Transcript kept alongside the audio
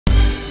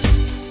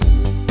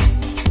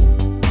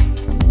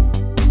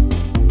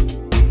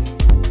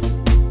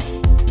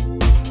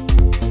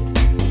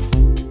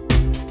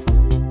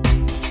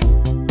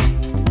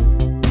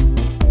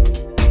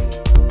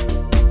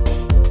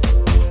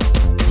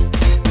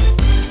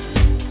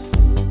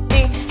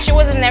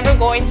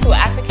going to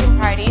African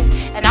parties,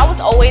 and I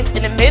was always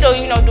in the middle,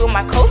 you know, doing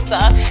my costa.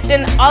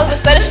 Then all of a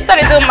sudden, she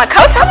started doing my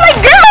costa. I'm like,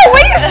 girl,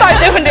 when you start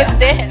doing this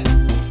dance?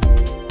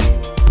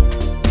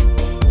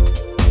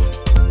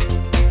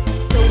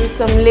 So with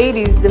some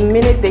ladies, the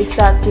minute they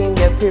start seeing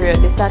their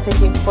period, they start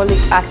taking folic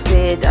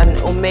acid and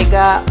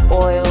omega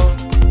oil.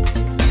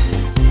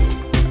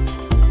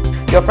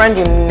 Your friend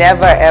will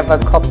never ever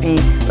copy,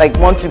 like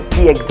want to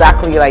be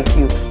exactly like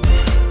you.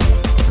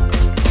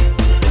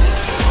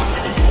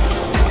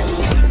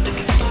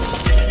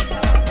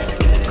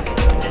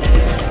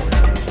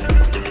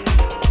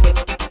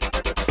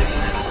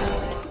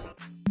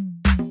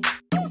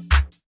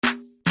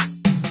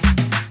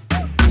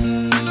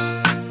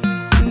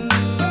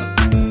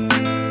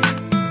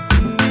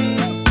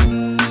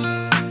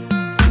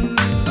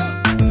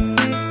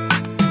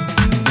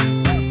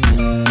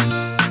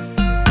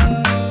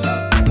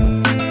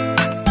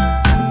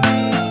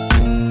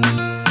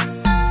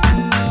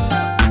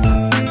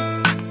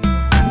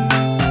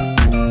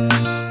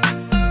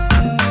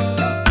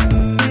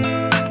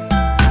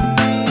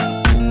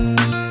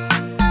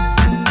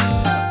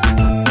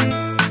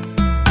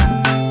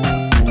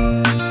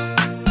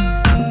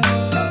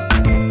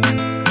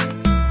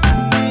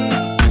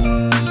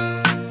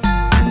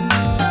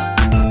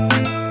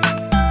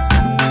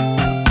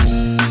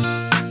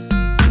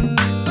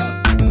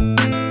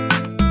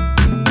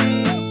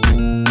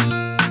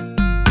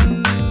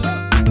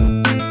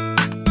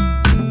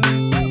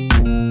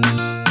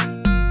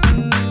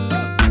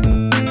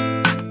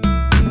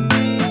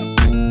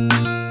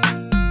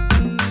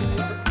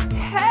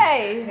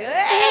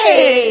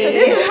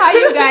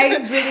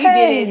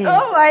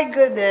 Oh my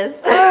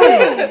goodness.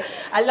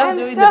 I love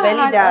doing the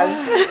belly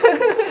dance.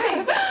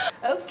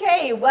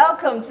 Okay,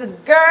 welcome to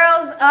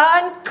Girls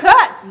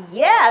Uncut.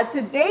 Yeah,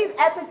 today's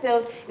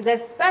episode is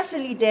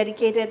especially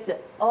dedicated to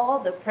all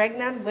the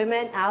pregnant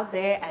women out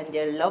there and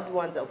their loved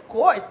ones, of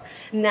course.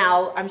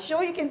 Now, I'm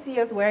sure you can see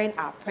us wearing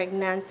our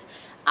pregnant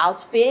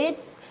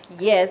outfits.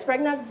 Yes,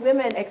 pregnant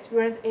women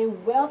experience a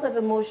wealth of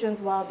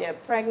emotions while they're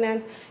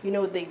pregnant. You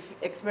know, they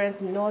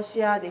experience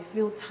nausea, they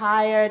feel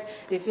tired,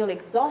 they feel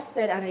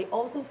exhausted, and they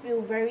also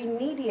feel very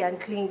needy and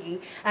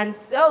clingy. And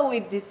so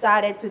we've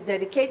decided to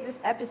dedicate this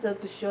episode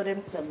to show them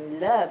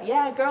some love.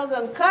 Yeah, Girls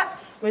Uncut,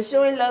 we're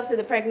showing love to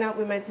the pregnant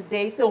women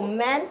today. So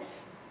men,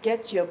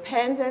 get your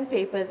pens and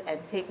papers and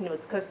take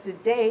notes, because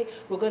today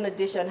we're going to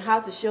dish on how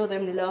to show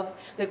them love,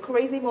 the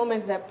crazy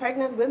moments that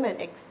pregnant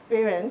women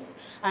experience.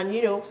 And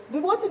you know, we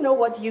want to know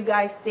what you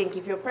guys think.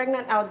 If you're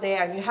pregnant out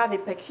there and you have a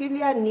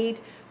peculiar need,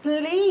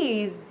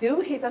 please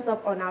do hit us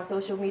up on our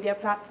social media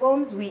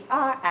platforms. We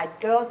are at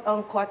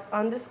girlsuncut_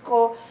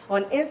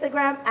 on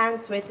Instagram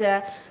and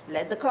Twitter.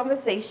 Let the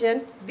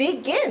conversation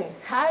begin.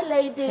 Hi,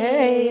 ladies.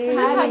 Hey. So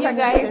this is how you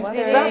guys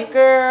did it. What's up,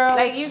 girls?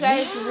 Like, you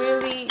guys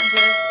really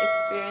just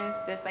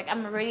experienced this. Like,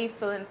 I'm already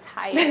feeling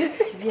tired.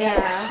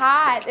 Yeah.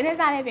 Hot. And it's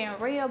not even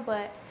real,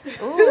 but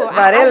ooh,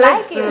 but I it like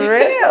looks it.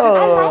 real.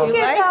 I like You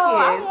it like though.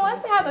 it. I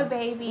want to have a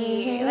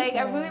baby. Like,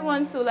 I really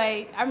want to.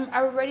 Like,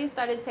 I already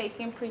started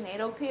taking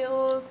prenatal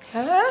pills.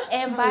 Huh?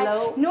 And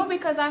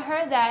because I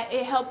heard that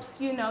it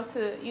helps, you know,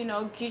 to, you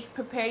know,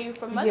 prepare you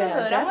for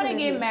motherhood. I want to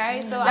get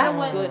married, so I don't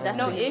want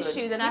no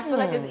issues. And I feel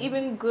like it's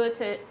even good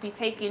to be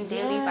taking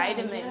daily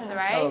vitamins,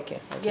 right? Oh, okay.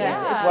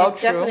 Yeah, Well,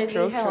 it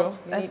definitely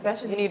helps, true.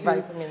 especially you need to,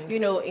 vitamins. you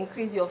know,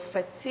 increase your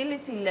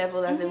fertility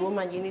level as a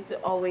woman. You need to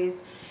always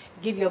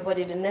give your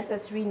body the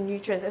necessary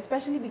nutrients,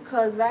 especially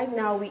because right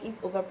now we eat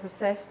over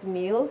processed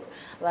meals.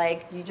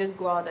 Like, you just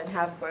go out and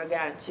have burger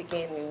and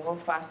chicken and one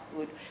fast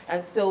food.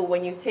 And so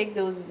when you take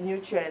those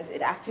nutrients,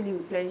 it actually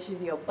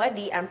replenishes your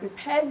body and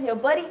prepares your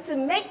body to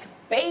make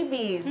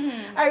babies.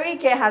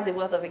 Arike has a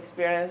wealth of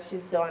experience.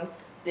 She's done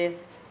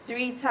this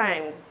 3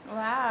 times.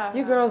 Wow.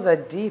 You girls are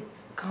deep.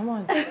 Come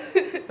on.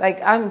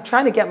 Like, I'm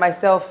trying to get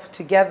myself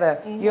together.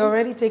 You're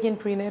already taking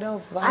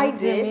prenatal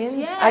vitamins? I did.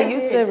 Yeah, Are you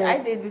serious?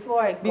 I did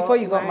before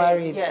you got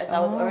married? Yes, I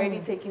was already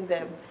taking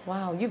them.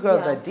 Wow, you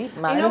girls are deep,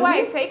 man. You know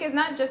why I take? It's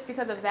not just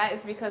because of that.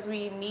 It's because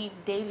we need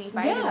daily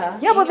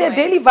vitamins. Yeah, but they're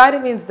daily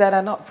vitamins that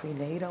are not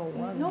prenatal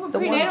ones. No,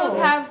 but prenatals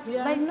have,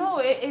 like, no,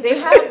 it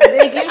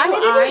They gives you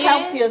it iron.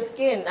 helps your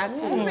skin,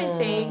 actually.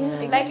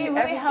 Everything. Like, it really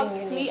everything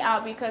helps you me need.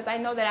 out because I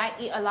know that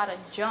I eat a lot of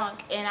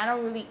junk and I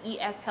don't really eat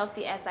as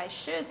healthy as I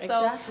should.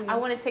 So Exactly. I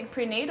want to take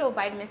prenatal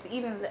vitamins to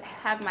even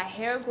have my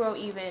hair grow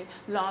even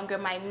longer,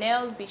 my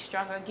nails be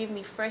stronger, give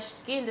me fresh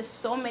skin. There's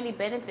so many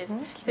benefits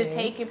to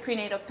taking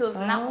prenatal pills,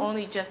 not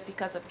only just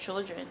because of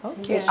children.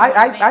 Okay.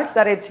 I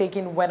started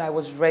taking when I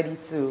was ready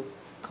to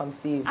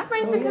conceive. I'm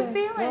ready to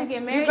conceive, ready to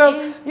get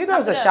married. You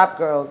girls are sharp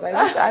girls.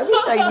 I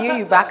wish I knew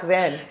you back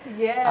then.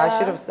 Yeah. I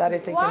should have started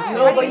taking Why? pills.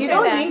 No, Why do but you you say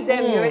don't that? need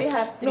them. You already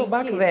have 3 No,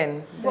 back kids.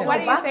 then. But why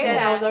do you Back say then,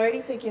 that? I was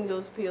already taking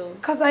those pills.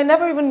 Because I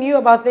never even knew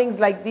about things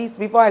like these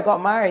before I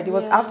got married. It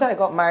was after I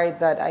got married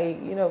that I,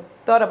 you know,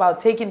 thought about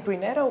taking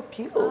prenatal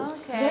pills.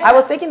 Okay. I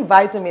was taking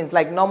vitamins,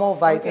 like normal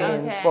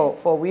vitamins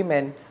for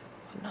women.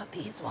 not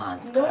these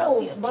ones, no,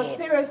 girls. But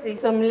seriously,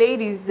 some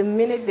ladies, the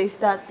minute they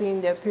start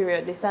seeing their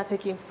period, they start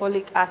taking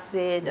folic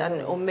acid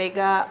and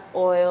omega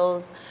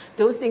oils.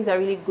 Those things are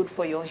really good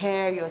for your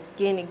hair, your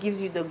skin. It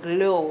gives you the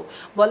glow.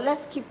 But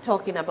let's keep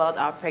talking about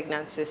our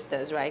pregnant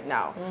sisters right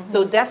now.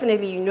 So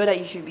definitely, you know that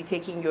you should be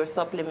taking your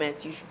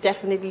supplements. You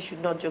definitely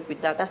should not joke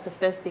with that. That's the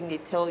first thing they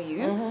tell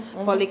you.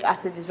 Folic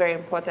acid is very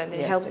important.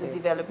 It helps the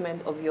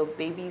development of your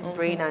baby's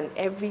brain and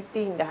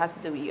everything that has to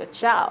do with your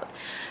child.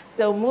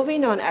 So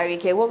moving on,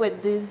 Arike, what were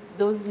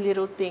those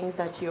little things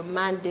that your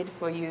man did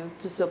for you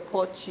to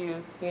support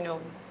you, you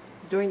know,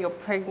 during your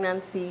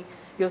pregnancy?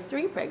 Your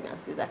 3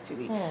 pregnancies,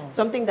 actually.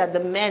 Something that the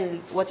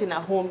men watching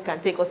at home can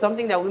take, or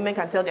something that women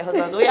can tell their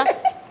husbands, oh yeah,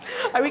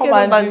 Arike's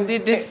husband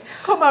did this.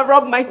 Come and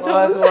rub my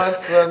toes. What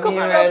works for me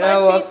right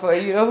now work for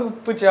you.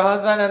 Don't put your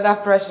husband under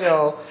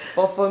pressure.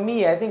 But for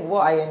me, I think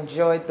what I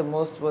enjoyed the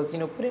most was, you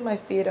know, putting my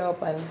feet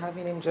up and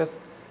having him just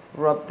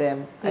rub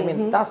them. I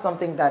mean, that's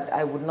something that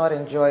I would not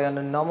enjoy on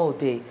a normal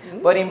day.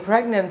 But in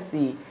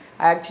pregnancy,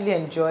 I actually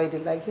enjoyed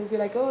it. Like, he'll be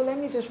like, oh, let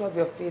me just rub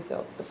your feet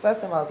up. The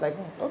first time I was like,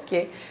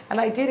 okay. And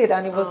I did it,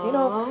 and it was, you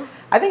know,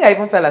 I think I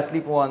even fell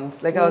asleep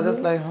once. Like, I was just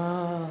like,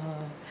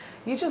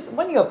 You just,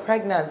 when you're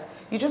pregnant,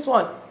 you just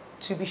want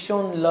to be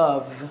shown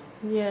love.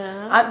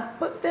 Yeah.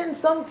 But then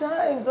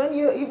sometimes when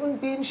you're even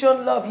being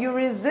shown love, you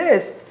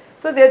resist.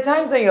 So there are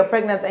times when you're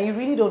pregnant and you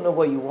really don't know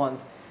what you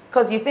want.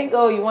 Because you think,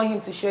 oh, you want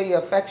him to show you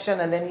affection,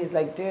 and then he's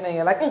like doing it, and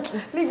you're like,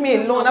 leave me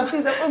alone. I'm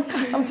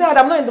tired.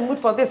 I'm not in the mood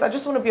for this. I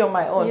just want to be on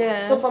my own.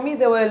 Yeah. So for me,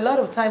 there were a lot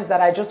of times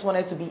that I just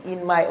wanted to be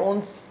in my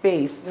own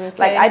space.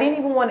 Like, I didn't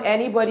even want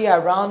anybody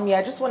around me.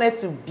 I just wanted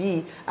to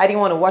be. I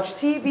didn't want to watch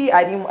TV.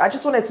 I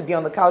just wanted to be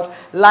on the couch,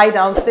 lie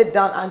down, sit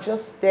down, and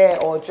just stare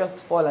or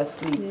just fall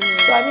asleep.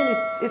 So I mean,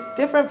 it's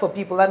different for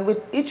people, and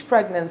with each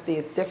pregnancy,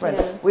 it's different.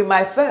 Yes. With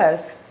my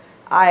first,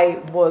 I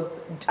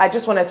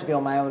just wanted to be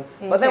on my own.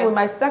 But then with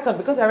my second,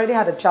 because I already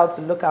had a child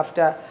to look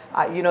after,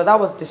 you know, that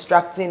was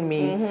distracting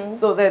me.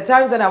 So there are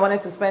times when I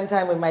wanted to spend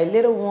time with my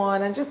little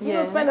one and just, you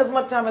know, spend as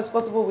much time as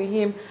possible with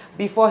him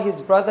before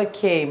his brother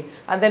came.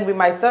 And then with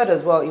my third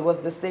as well, it was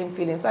the same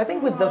feeling. So I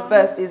think with the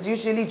first, it's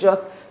usually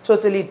just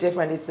totally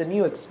different. It's a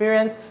new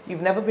experience.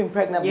 You've never been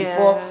pregnant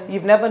before.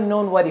 You've never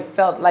known what it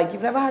felt like.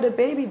 You've never had a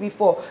baby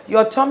before.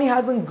 Your tummy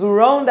hasn't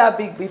grown that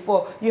big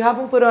before. You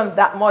haven't put on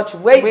that much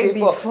weight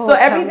before. So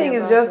everything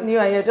is just new,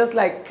 and you're just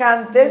like,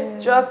 can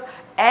this just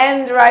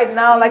end right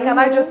now? Like, can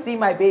I just see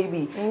my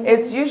baby?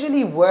 It's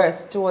usually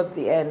worse towards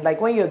the end.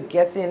 Like when you're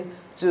getting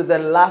to the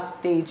last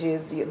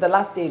stages,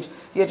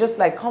 you're just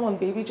like, come on,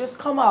 baby, just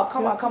come out,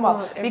 come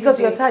out, because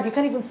you're tired. You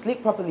can't even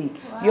sleep properly.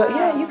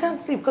 You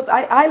can't sleep, because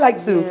I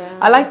like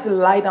to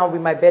lie down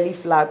with my belly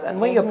flat,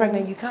 and when you're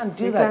pregnant, you can't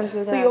do that.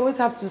 So you always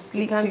have to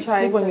sleep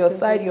on your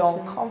side. You're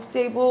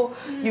uncomfortable.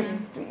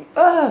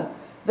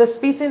 The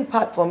spitting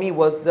part for me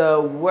was the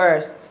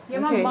worst. Yeah,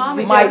 my mom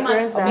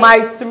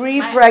my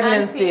 3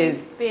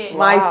 pregnancies.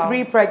 My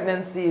 3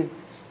 pregnancies,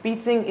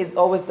 spitting is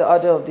always the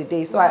order of the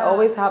day. So I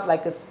always have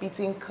like a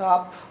spitting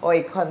cup or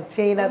a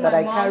container that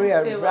I carry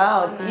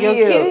around. You're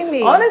kidding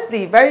me.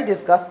 Honestly, very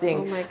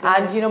disgusting.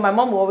 And you know, my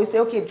mom will always say,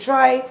 okay,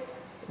 try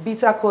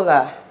bitter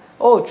cola.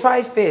 Oh,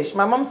 try fish.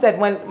 My mom said,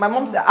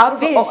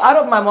 out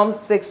of my mom's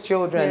 6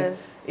 children,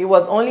 it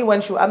was only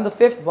when I'm the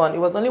 5th born. It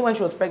was only when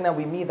she was pregnant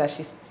with me that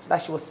she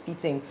was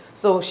spitting.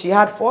 So she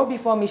had 4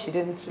 before me. She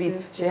didn't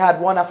spit. She had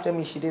 1 after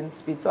me. She didn't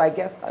spit. So I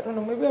guess, I don't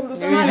know. Maybe I'm the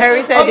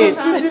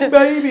spitting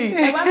baby.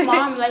 Like my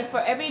mom, like for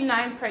every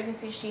 9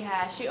 pregnancies she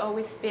had, she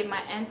always spit. My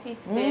auntie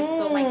spits.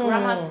 So my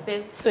grandma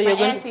spits. So you're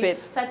going to spit.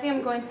 So I think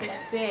I'm going to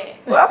spit.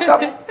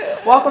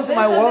 Welcome to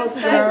my world,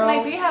 girl.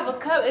 Like, do you have a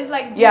cup? It's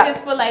like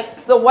just for like.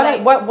 So what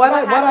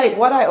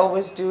I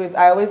always do is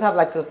I always have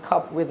like a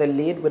cup with a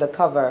lid with a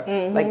cover,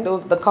 like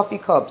the coffee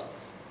cups.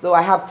 So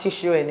I have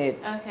tissue in it.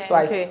 Okay. So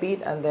I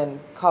spit and then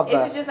cover.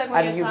 Is it just like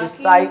when and you're you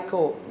talking?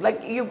 Recycle.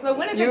 Like you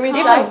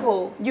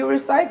recycle. You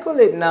recycle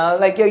it now.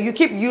 Like you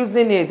keep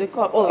using it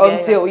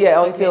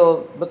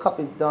until the cup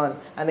is done,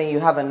 and then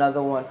you have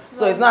another one.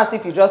 So it's not as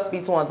if you just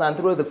spit once and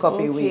throw the cup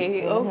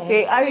away.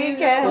 Okay. Are you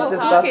careful? It's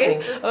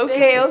disgusting.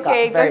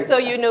 Okay. Just so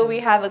you know, we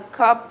have a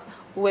cup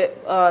with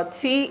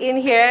tea in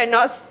here,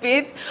 not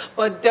spit,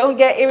 but don't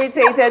get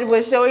irritated.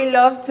 We're showing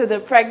love to the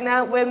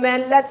pregnant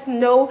women. Let's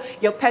know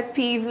your pet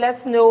peeve.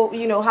 Let's know,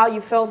 you know, how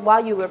you felt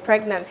while you were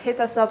pregnant. Hit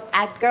us up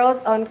at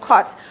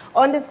girlsuncut_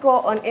 on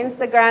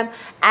Instagram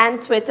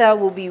and Twitter.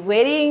 We'll be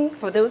waiting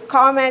for those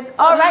comments.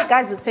 All right,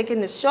 guys, we're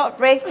taking a short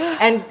break,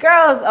 and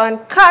Girls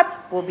Uncut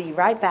will be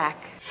right back.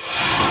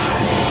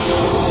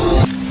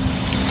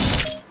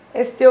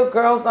 It's still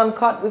Girls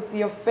Uncut with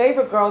your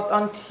favorite girls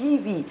on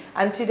TV.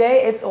 And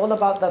today it's all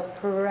about the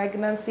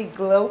pregnancy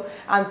glow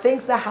and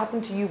things that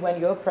happen to you when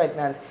you're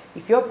pregnant.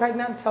 If you're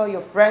pregnant, tell your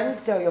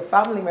friends, tell your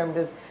family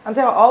members, and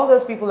tell all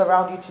those people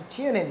around you to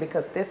tune in,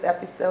 because this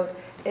episode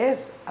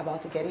is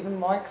about to get even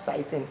more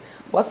exciting.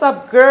 What's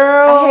up,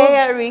 girls? Hey,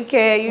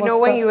 Arike. You know,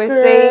 when you were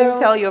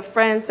saying tell your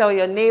friends, tell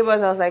your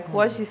neighbors, I was like,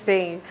 what's she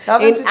saying?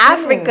 In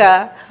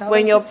Africa,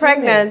 when you're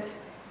pregnant,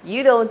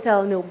 you don't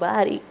tell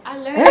nobody. I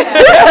learned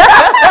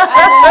that.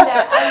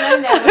 I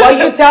learned that. Well,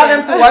 you tell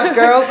them to watch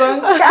Girls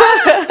Uncut.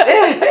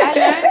 I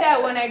learned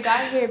that when I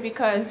got here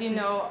because, you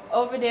know,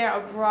 over there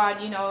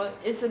abroad, you know,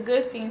 it's a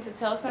good thing to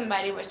tell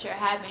somebody what you're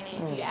having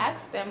if you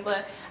ask them.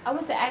 But I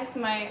was to ask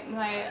my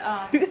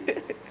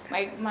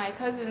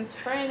cousin's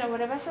friend or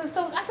whatever. I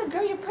said,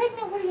 girl, you're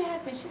pregnant. What are you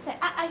having? She said,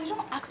 you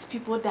don't ask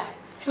people that.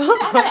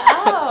 I said,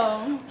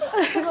 oh.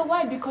 I said, but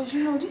why? Because,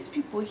 you know, these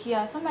people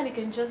here, somebody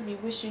can just be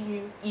wishing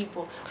you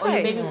evil or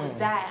your baby will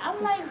die.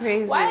 I'm like,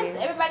 crazy. Why is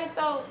everybody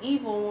so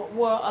evil?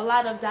 Well, a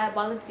lot of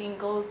diabolic thing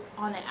goes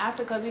on in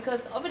Africa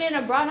because over there in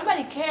abroad,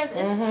 nobody cares.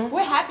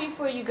 We're happy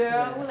for you,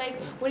 girl. Yes. We're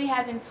like, what are you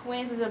having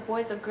twins? Is it a boy,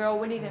 is a girl?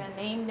 What are you going to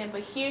name them?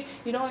 But here,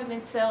 you don't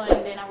even tell.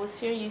 And then I was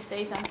hearing you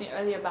say something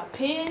earlier about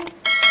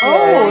pins.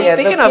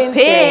 Speaking of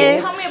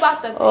pins. Tell me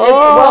about the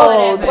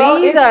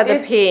pins. These are the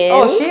pins.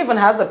 Oh, she even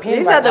has the pins.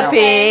 These are the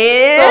pins.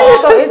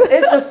 So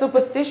it's a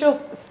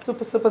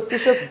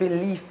superstitious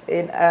belief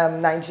in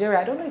Nigeria.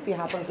 I don't know if it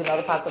happens in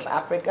other parts of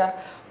Africa,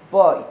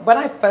 but when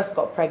I first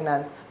got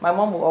pregnant, my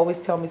mom would always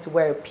tell me to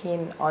wear a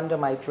pin under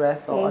my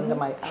dress or under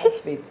my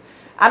outfit.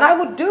 And I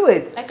would do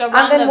it. Like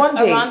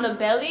around the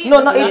belly? No,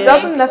 it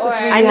doesn't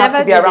necessarily have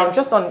to be around.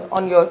 Just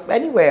on your,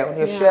 anywhere, on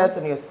your shirts,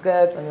 on your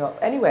skirts, on your,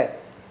 anywhere.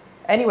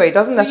 Anyway, it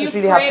doesn't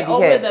necessarily have to be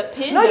here. The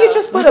pin, no, you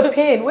just put a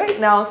pin. Wait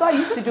now. So I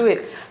used to do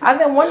it. And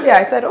then one day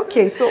I said,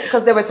 okay, so,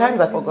 because there were times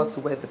I forgot to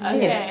wear the pin.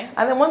 Okay.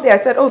 And then one day I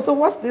said, oh, so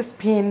what's this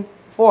pin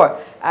for?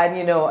 And,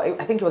 you know,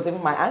 I think it was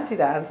even my auntie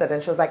that answered.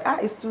 And she was like,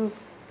 it's to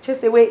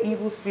chase away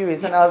evil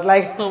spirits. And I was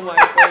like, oh my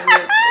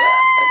goodness.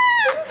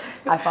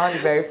 I found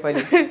it very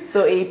funny.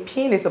 So a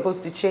pin is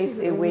supposed to chase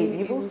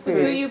away evil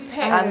spirits. Do you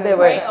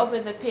pray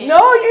over the pin?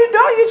 No, you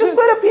don't. You just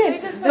put a pin.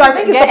 So I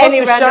think it's supposed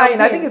to shine.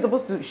 I think it's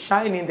supposed to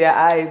shine in their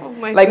eyes. Oh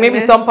like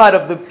maybe some part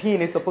of the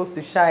pin is supposed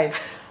to shine.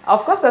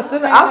 Of course, as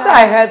soon after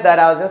I heard that,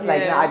 I was just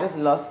like, no, I just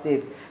lost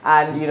it.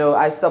 And, you know,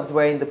 I stopped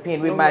wearing the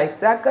pin. With my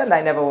second,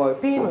 I never wore a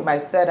pin. With my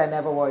third, I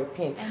never wore a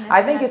pin.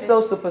 I think it's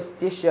so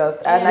superstitious.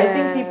 And I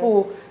think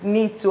people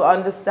need to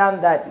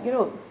understand that, you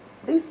know,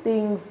 these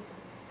things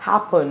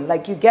happen.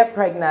 Like, you get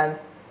pregnant,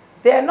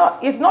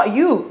 it's not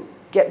you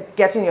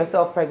getting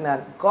yourself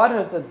pregnant. God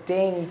has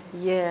ordained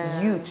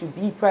you to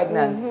be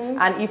pregnant.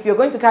 And if you're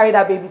going to carry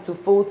that baby to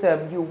full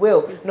term, you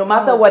will. No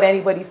matter what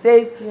anybody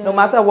says, no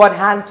matter what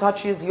hand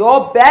touches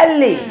your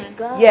belly.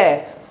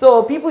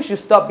 So people should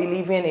stop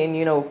believing in,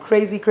 you know,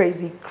 crazy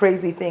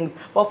things.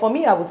 But for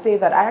me, I would say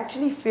that I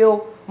actually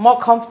feel more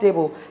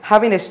comfortable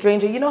having a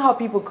stranger. You know how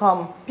people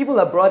come, people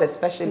abroad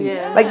especially,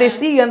 like they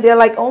see you and they're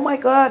like, oh my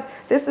God,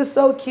 this is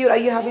so cute. Are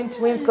you having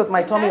twins? Because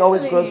my tummy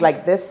always grows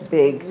like this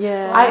big.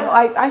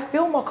 I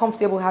feel more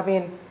comfortable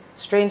having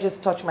strangers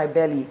touch my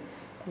belly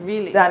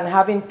than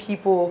having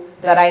people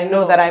that I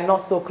know that I'm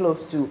not so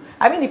close to.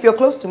 I mean, if you're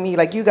close to me,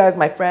 like you guys,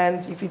 my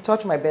friends, if you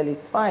touch my belly,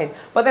 it's fine.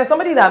 But then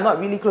somebody that I'm not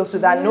really close to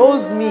that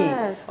knows me,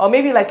 or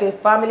maybe like a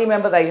family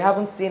member that you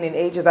haven't seen in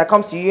ages that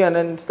comes to you and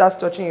then starts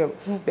touching your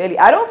belly.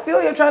 I don't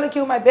feel you're trying to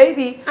kill my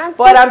baby,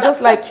 but I'm just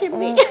like,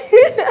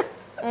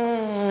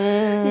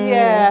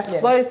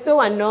 but it's so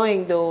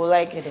annoying though.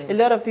 Like a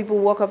lot of people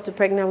walk up to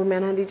pregnant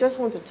women and they just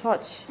want to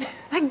touch.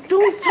 Like,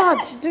 don't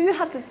touch. Do you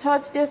have to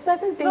touch? There's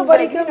certain things.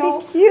 Nobody can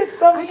be cute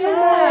sometimes.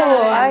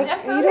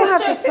 You don't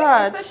have to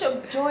touch. It's such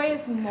a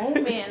joyous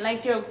moment.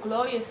 Like your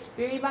glorious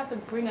spirit, you're about to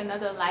bring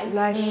another life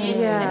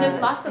in. And there's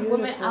lots of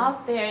women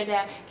out there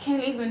that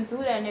can't even do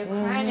that, and they're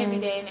crying every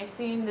day, and they're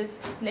seeing this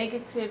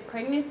negative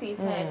pregnancy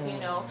test. You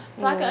know,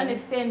 so I can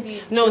understand the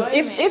enjoyment. No,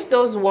 if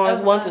those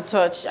ones want to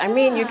touch, I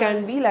mean, you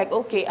can be like,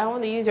 okay, I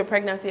want to use your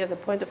pregnancy as a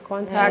point of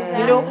contact,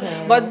 you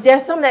know. But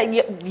there's some that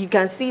you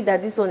can see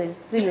that this one is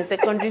still in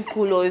secondary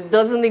school or it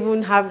doesn't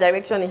even have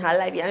direction in her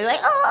life. And you're like,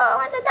 oh,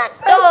 what is that?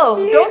 No,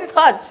 don't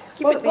touch.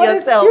 Keep it to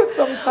yourself. It's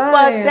cute sometimes.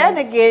 But then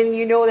again,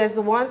 you know, there's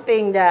one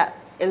thing that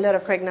a lot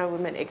of pregnant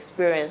women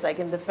experience. Like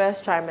in the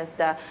first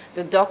trimester,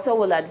 the doctor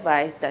will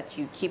advise that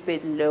you keep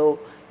it low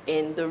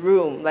in the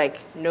room, like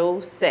no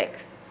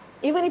sex.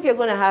 Even if you're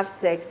going to have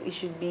sex, it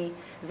should be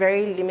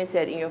very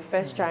limited in your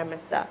first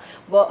trimester.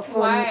 But for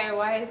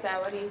why is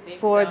that? What do you think?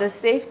 For the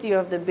safety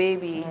of the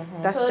baby,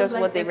 that's so just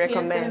like what they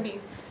recommend. Going to be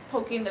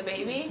poking the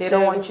baby? They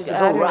don't want you to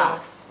go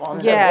rough on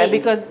the baby.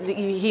 Because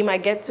he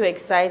might get too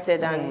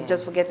excited and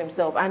just forget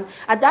himself. And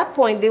at that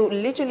point, they will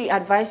literally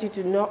advise you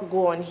to not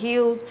go on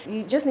heels.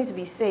 You just need to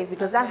be safe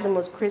because that's the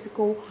most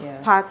critical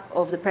part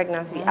of the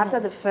pregnancy. After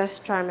the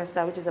first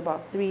trimester, which is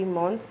about 3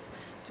 months,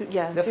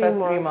 the first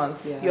 3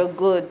 months, you're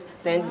good.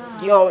 Then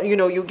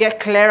you get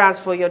clearance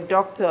for your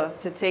doctor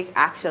to take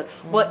action.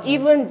 But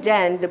even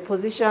then, the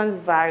positions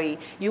vary.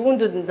 You won't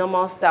do the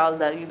normal styles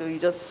that you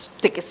just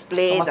take a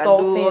split and do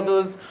all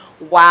those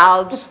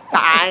wild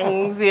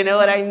things. You know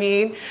what I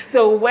mean?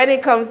 So when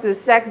it comes to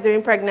sex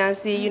during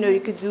pregnancy,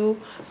 you could do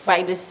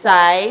by the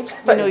side.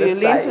 You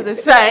lean to the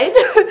side,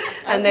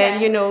 and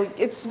then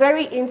it's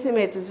very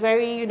intimate. It's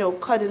very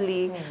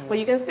cuddly, but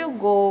you can still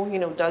go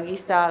doggy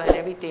style and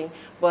everything.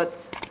 But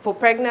for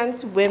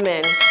pregnant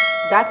women,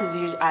 that is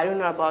usually, I don't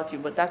know about you,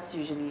 but that's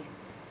usually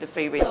the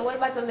favorite. So what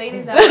about the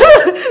ladies that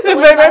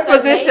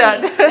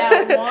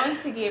that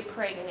want to get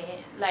pregnant?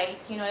 Like,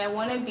 you know, that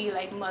want to be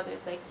like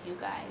mothers like you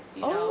guys,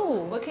 you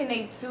know. What can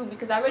they do?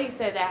 Because I already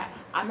said that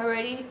I'm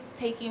already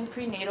taking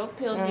prenatal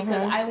pills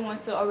because I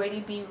want to already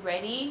be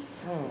ready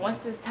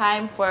once it's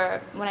time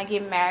for when I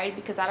get married,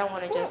 because I don't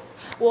want to just,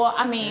 well,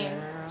 I mean,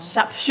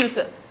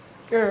 sharpshooter.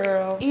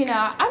 Girl, you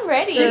know, I'm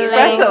ready.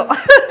 Like,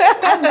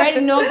 I'm ready.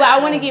 No, but I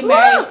want to get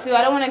married too.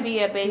 I don't want to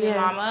be a baby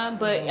mama.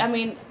 But I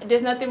mean,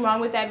 there's nothing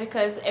wrong with that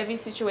because every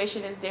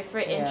situation is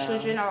different, and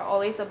children are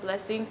always a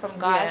blessing from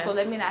God. So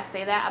let me not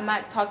say that. I'm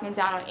not talking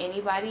down on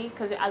anybody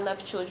because I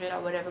love children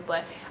or whatever.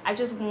 But I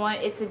just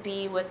want it to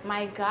be with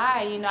my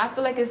guy. You know, I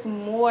feel like it's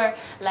more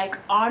like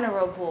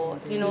honorable.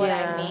 You know what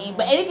I mean?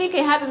 But anything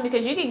can happen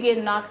because you can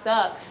get knocked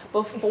up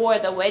before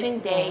the wedding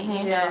day.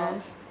 You know.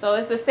 So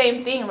it's the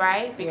same thing,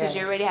 right? Because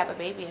you already have a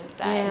baby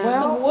inside. Well,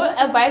 so what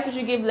advice would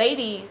you give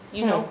ladies,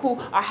 you know, who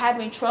are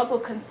having trouble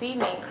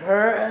conceiving?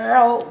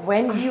 Girl,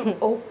 when you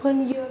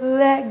open your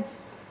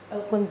legs,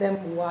 open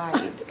them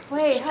wide.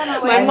 Wait,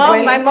 hold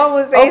on. My mom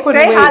would say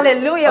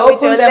hallelujah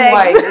with your legs.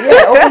 Wide.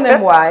 Yeah, open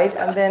them wide.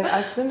 And then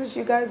as soon as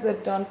you guys are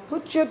done,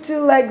 put your 2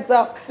 legs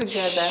up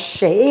together.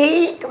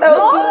 Shake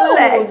those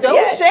legs.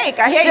 Don't shake.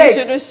 I hear you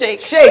shouldn't shake.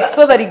 Shake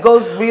so that it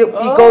goes real.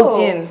 It goes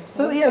in.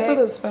 So so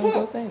that the sperm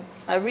goes in.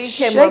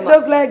 Shake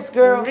those legs,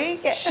 girl.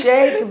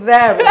 Shake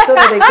them so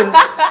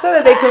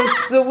that they can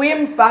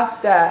swim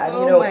faster. And,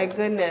 you know, my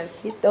goodness,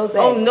 hit those eggs.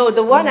 Oh no,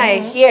 the one I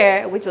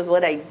hear, which was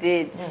what I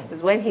did,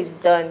 was when he's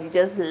done, you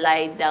just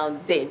lie down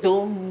there,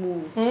 don't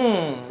move.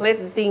 Let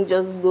the thing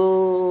just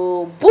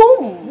go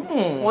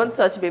boom. One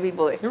touch, baby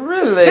boy.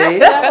 Really?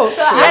 That's what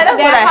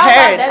I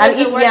heard. And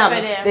eat yam.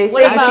 They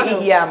say you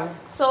should eat yam.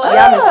 So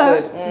yam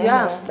is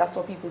good. That's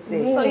what people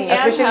say. So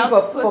yam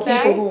especially for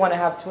people who want to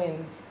have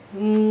twins.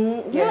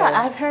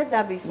 I've heard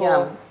that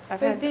before.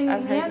 But then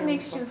yam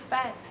makes you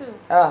fat too.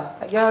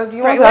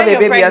 You want to have a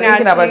baby, you're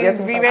thinking about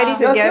getting be ready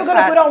to you're get still going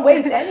to put on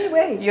weight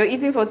anyway. You're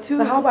eating for 2.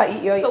 So how about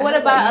eat your So what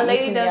about a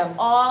lady does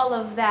all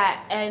of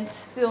that and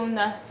still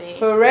nothing?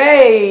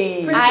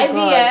 Hooray!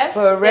 IVF.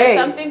 Hooray. There's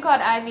something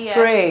called IVF.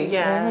 Hooray.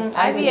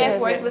 IVF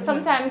works, but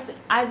sometimes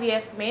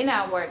IVF may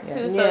not work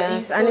too. So you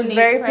still and it's need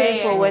very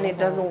prayer. painful when it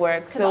doesn't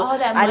work. So all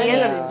that at the money.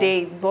 end of the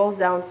day, it boils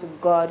down to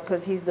God,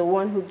 because He's the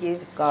one who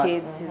gives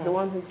kids. He's the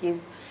one who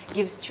gives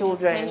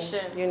children,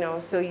 patience. you know,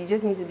 so you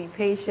just need to be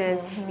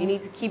patient. You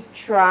need to keep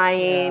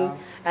trying,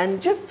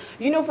 and just,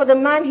 you know, for the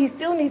man, he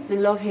still needs to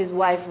love his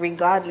wife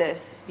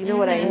regardless, you know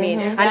what I mean?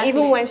 Exactly. And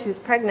even when she's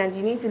pregnant,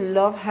 you need to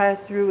love her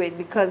through it,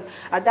 because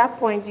at that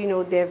point, you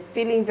know, they're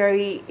feeling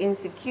very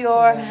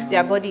insecure,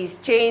 their body is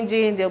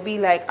changing, they'll be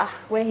like,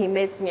 when he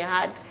met me,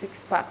 I had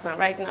 6 packs, and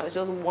right now it's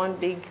just one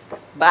big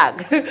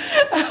bag.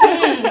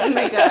 Oh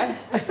my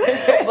gosh.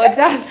 But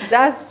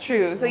that's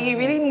true. So you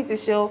really need to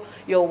show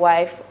your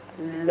wife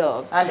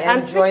love and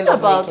enjoy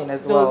love making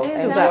as well.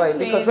 Enjoy,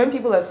 because when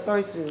people are,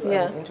 sorry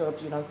to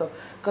interrupt you now, so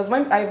because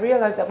when I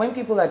realize that when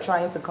people are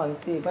trying to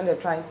conceive, when they're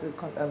trying to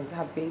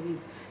have babies,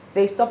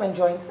 they stop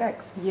enjoying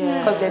sex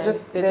because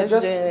they're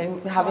just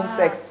having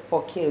sex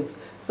for kids.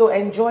 So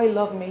enjoy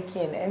love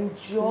making,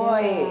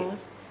 enjoy it.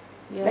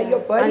 Let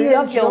your body and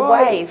love enjoy. your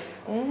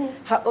wife.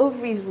 Her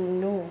ovaries will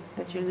know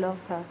that you love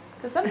her.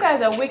 Because some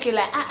guys are wicked,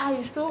 like,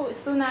 you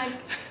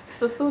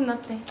still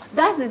nothing.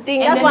 That's the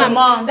thing. And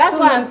that's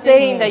why I'm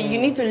saying that you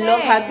need to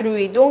love her through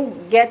it.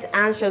 Don't get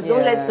anxious.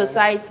 Don't let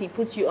society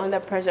put you under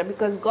pressure,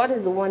 because God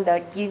is the one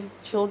that gives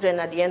children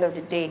at the end of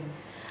the day.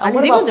 And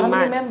what about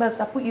family members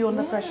that put you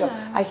under pressure?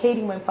 I hate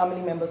it when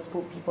family members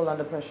put people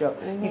under pressure.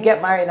 You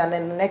get married and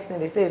then the next thing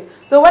they say is,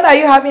 so when are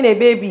you having a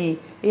baby?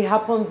 It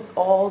happens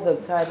all the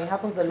time. It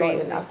happens a lot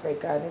in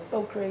Africa, and it's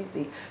so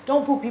crazy.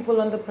 Don't put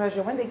people under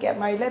pressure. When they get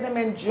married, let them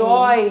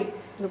enjoy.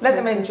 Let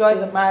them enjoy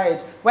the marriage.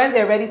 When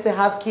they're ready to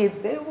have kids,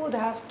 they would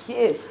have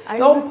kids.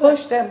 Don't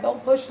push them.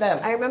 Don't push them.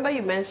 I remember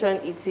you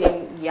mentioned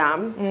eating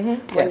yam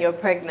when you're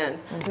pregnant.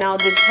 Now,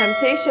 the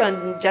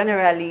temptation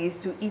generally is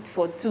to eat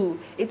for 2.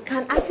 It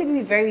can actually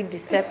be very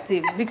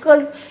deceptive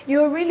because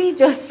you're really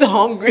just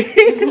hungry.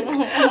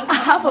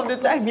 Half of the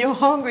time you're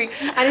hungry.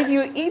 And if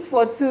you eat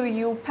for 2,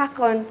 you pack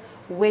on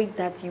weight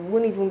that you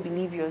wouldn't even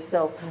believe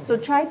yourself. So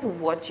try to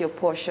watch your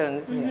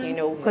portions, you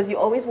know, because you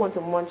always want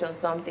to munch on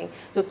something.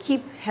 So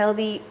keep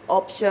healthy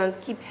options,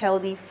 keep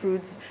healthy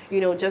fruits,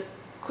 you know, just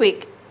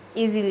quick,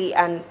 easily,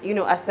 and, you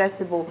know,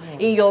 accessible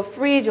in your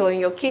fridge or in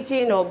your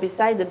kitchen or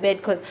beside the bed.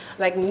 Because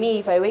like me,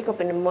 if I wake up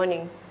in the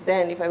morning,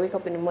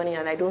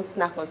 and I don't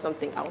snack on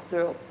something, I'll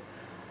throw up.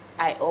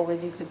 I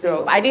always used to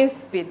throw up. I didn't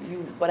spit,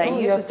 but I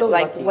used to,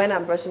 like, when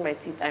I'm brushing my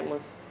teeth, I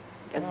must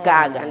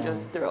gag and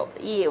just throw up.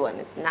 Ew,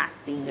 and it's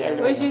nasty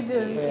yellow. What did you do?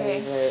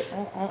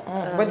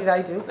 What did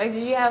I do? Like,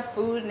 did you have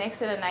food next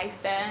to the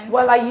nightstand?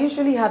 Well, I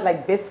usually had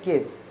like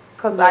biscuits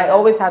because I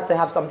always had to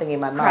have something in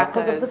my mouth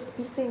because of the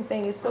spitting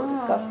thing. It's so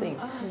disgusting.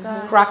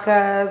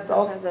 Crackers,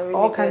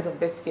 all kinds of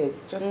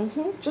biscuits,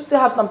 just to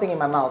have something in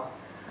my mouth.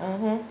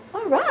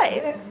 All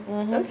right.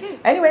 Okay.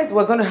 Anyways,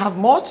 we're going to have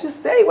more to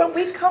say when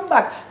we come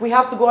back. We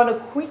have to go on a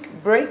quick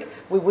break.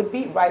 We would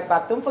be right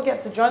back. Don't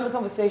forget to join the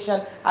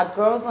conversation at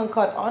Girls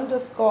Uncut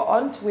 _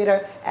 on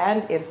Twitter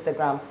and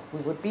Instagram. We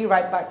would be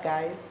right back,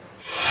 guys.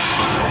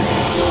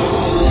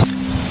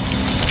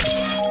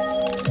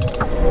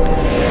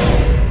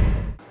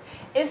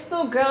 It's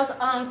still Girls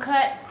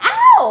Uncut.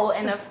 Ow!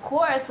 And of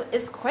course,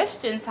 it's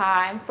question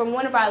time from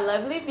one of our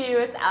lovely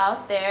viewers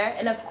out there.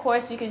 And of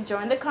course, you can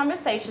join the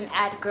conversation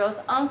at Girls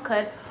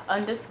Uncut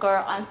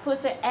 _ on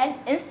Twitter and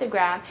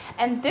Instagram.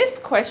 And this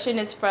question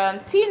is from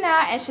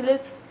Tina, and she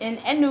lives in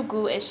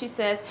Enugu, and she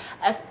says,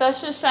 a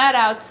special shout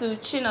out to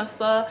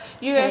Chinoso.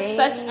 You are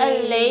such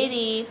a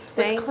lady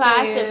with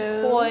class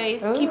and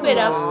poise. Keep it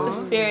up, the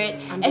spirit.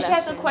 And she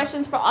has some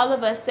questions for all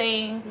of us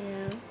saying,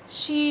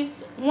 she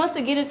wants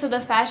to get into the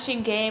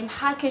fashion game.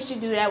 How can she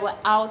do that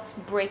without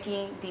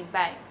breaking the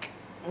bank?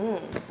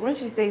 When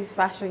she says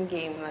fashion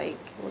game, like,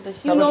 what does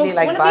she Probably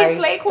like want to be a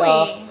slay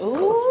queen.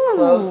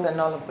 Clothes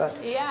and all of that.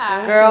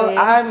 Yeah. Girl,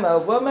 I'm a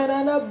woman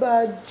on a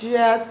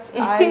budget.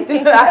 I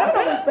don't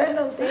know to spend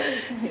on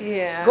things.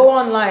 Yeah. Go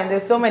online.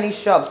 There's so many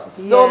shops.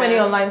 So many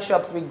online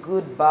shops with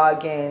good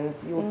bargains.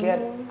 You will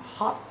get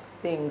hot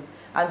things.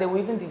 And they will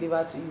even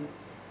deliver to you.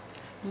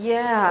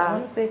 Yeah. That's what I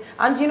want to say.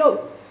 And you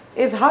know,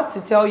 it's hard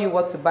to tell you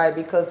what to buy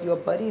because your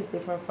body is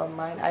different from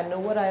mine. I know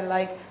what I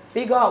like.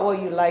 Figure out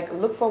what you like.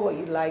 Look for what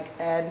you like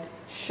and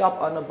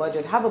shop on a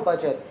budget. Have a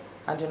budget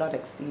and do not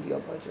exceed your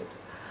budget.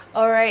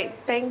 All right.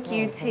 Thank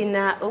you,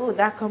 Tina. Oh,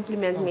 that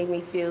compliment made me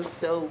feel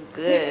so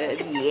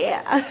good.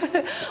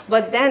 Yeah.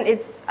 But then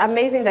it's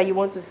amazing that you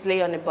want to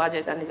slay on a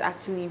budget, and it's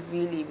actually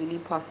really, really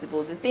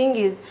possible. The thing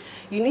is,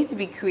 you need to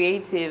be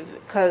creative,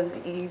 because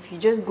if you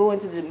just go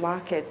into the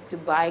market to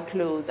buy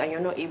clothes and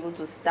you're not able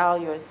to style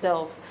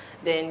yourself,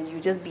 then you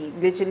just be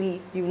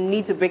literally, you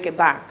need to break a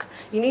bank.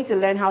 You need to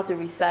learn how to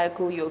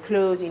recycle your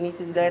clothes. You need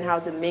to learn how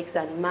to mix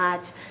and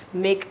match,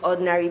 make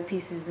ordinary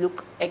pieces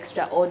look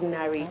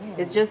extraordinary.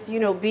 It's just, you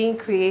know, being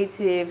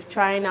creative,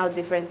 trying out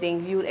different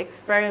things. You would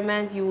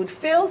experiment, you would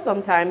fail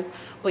sometimes,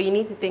 but you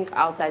need to think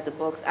outside the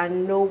box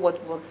and know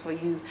what works for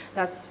you.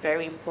 That's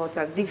very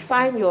important.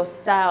 Define your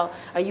style.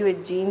 Are you a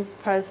jeans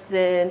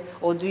person,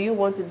 or do you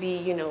want to be,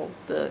 you know,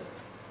 the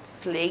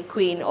slay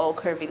queen, all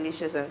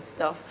curvilicious and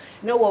stuff?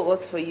 Know what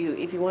works for you.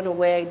 If you want to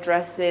wear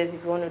dresses,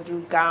 if you want to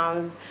do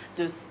gowns,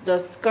 does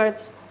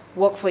skirts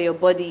work for your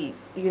body?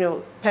 You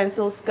know,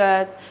 pencil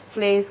skirts,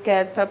 flay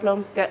skirts,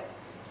 peplum skirts.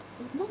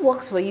 What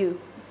works for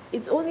you?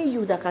 It's only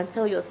you that can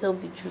tell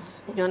yourself the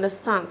truth. You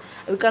understand?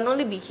 We can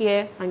only be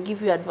here and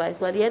give you advice,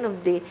 but at the end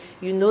of the day,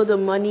 you know the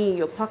money in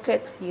your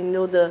pocket, you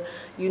know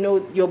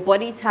your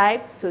body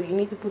type, so you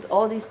need to put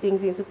all these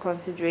things into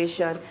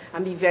consideration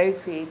and be very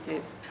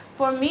creative.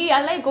 For me,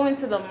 I like going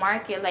to the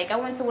market. Like, I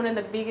went to one of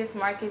the biggest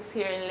markets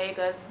here in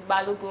Lagos,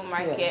 Balogun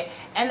Market.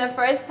 And the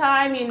first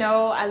time, you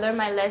know, I learned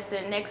my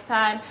lesson. Next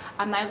time,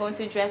 I'm not going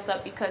to dress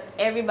up because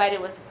everybody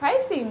was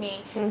pricing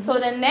me. So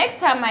the next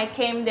time I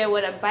came there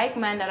with a bike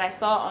man that I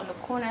saw on the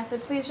corner, I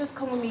said, please just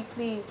come with me,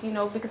 please, you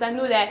know, because I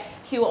knew that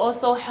he would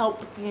also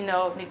help, you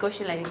know,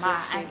 negotiate like, my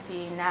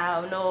auntie,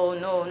 now,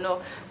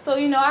 no. So,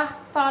 you know, I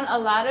found a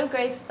lot of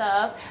great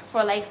stuff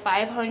for like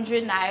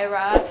 500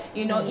 Naira,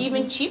 you know,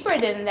 even cheaper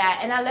than that.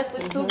 And I left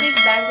with 2 big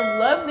bags of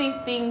lovely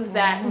things,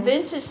 that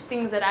vintage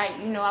things that I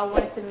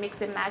wanted to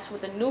mix and match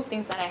with the new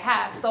things that I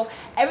have. So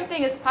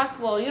everything is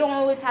possible. You don't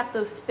always have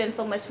to spend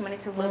so much money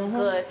to look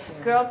good.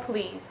 Girl,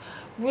 please.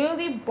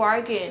 Really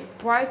bargain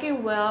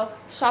well,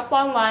 shop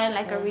online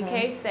like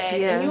Arike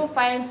said, and you will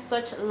find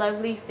such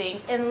lovely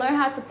things and learn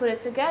how to put it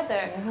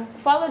together.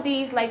 Follow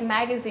these like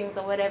magazines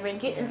or whatever and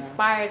get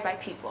inspired by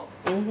people.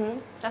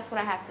 That's what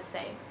I have to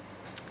say.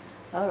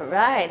 All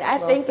right, I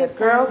think it's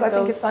girls. I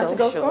think it's time to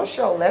go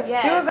social. Let's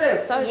do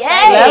this. So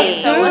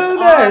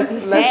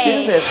Let's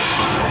do this.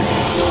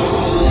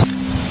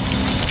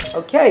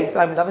 Okay, so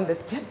I'm loving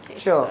this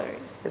picture.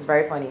 It's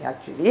very funny,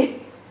 actually.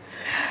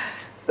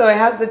 So it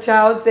has the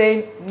child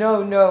saying,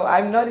 no,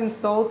 I'm not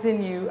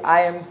insulting you.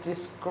 I am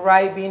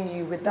describing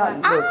you with that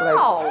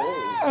look.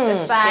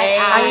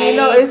 And you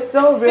know, it's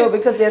so real,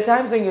 because there are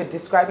times when you're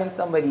describing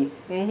somebody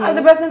and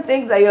the person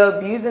thinks that you're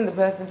abusing the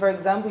person. For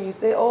example, you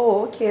say,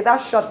 oh, okay,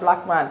 that short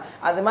black man.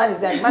 And the man is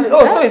there. The man is,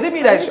 oh, so is it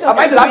me that am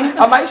I black?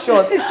 Am I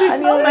short?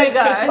 And you're like,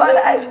 but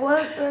I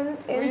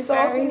wasn't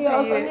insulting you.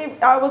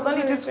 I was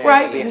only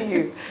describing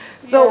you.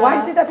 So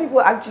why is it that people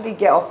actually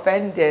get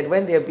offended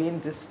when they're being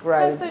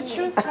described? Because the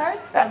truth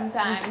hurts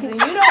sometimes, and you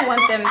don't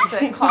want them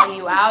to call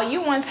you out.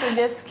 You want to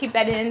just keep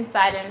that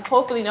inside, and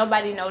hopefully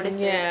nobody notices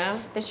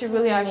that you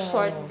really are a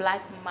short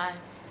black man.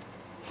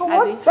 But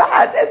what's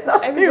bad? There's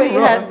nothing Everybody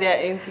wrong. has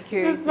their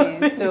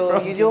insecurities,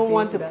 so you don't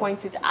want to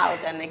point it out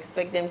and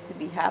expect them to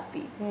be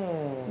happy.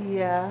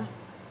 Yeah.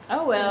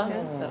 Oh well,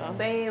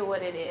 say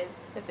what it is.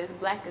 If it's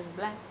black, it's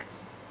black.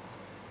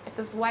 If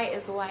it's white,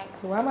 it's white.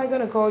 So why am I going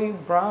to call you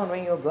brown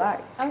when you're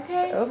black?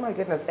 Okay. Oh my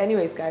goodness.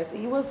 Anyways, guys,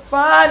 it was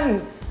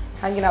fun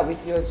hanging out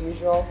with you as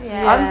usual.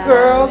 Yeah. On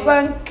Girls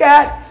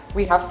Uncut.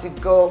 We have to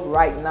go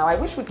right now. I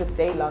wish we could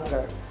stay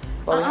longer.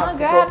 But we have to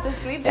girl, go. I have to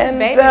sleep this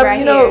baby right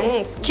you know,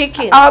 here.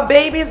 Kicking. Our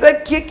babies are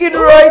kicking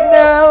right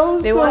now.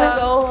 They want to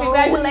go home.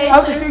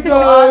 Congratulations to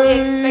all the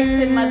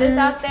expectant mothers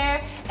out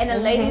there. And the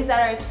ladies that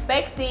are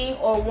expecting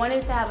or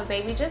wanting to have a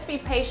baby, just be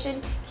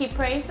patient, keep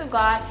praying to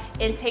God,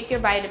 and take your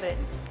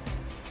vitamins.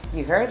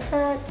 You heard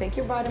her. Take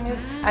your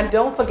vitamins. And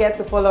don't forget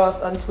to follow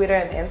us on Twitter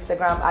and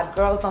Instagram at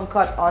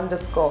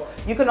girlsuncut_.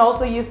 You can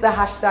also use the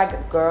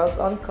hashtag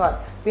girlsuncut.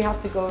 We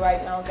have to go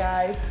right now,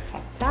 guys.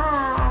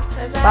 Ta-ta.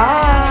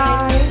 Bye.